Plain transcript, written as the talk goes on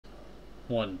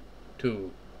1,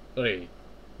 2, 3,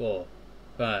 4,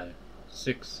 5,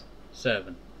 6,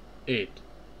 7, 8,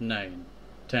 9,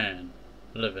 10,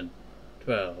 11,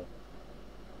 12.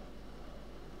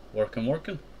 Working,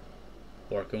 working.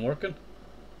 Working, working.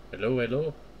 Hello,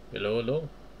 hello. Hello, hello.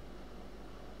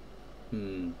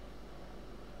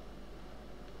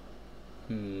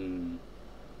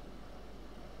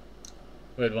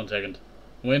 Wait 1 second.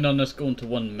 I'm waiting on this going to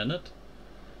 1 minute.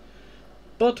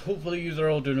 But hopefully you are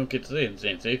all doing okay today and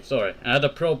staying safe. Sorry, I had a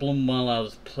problem while I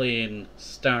was playing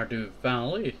Stardew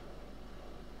Valley.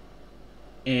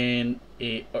 And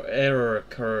an error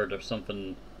occurred or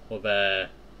something with a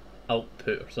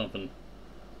output or something.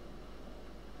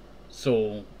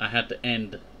 So I had to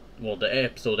end, well, the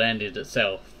episode ended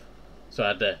itself. So I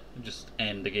had to just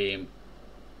end the game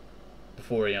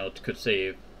before, you know, it could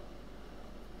save.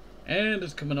 And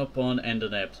it's coming up on end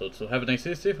of the episode. So have a nice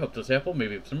day, safe, hope this helpful,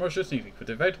 maybe some more shit, sneak peek with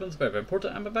the vitamins, very, very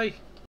important, and bye bye.